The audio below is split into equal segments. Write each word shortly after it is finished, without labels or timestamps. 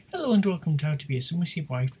Hello and welcome to How to Be a Submissive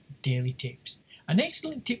Wife Daily Tips. An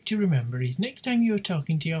excellent tip to remember is next time you are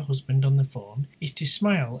talking to your husband on the phone is to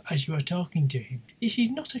smile as you are talking to him. This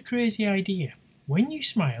is not a crazy idea. When you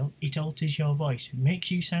smile, it alters your voice and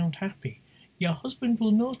makes you sound happy. Your husband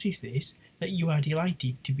will notice this, that you are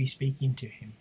delighted to be speaking to him.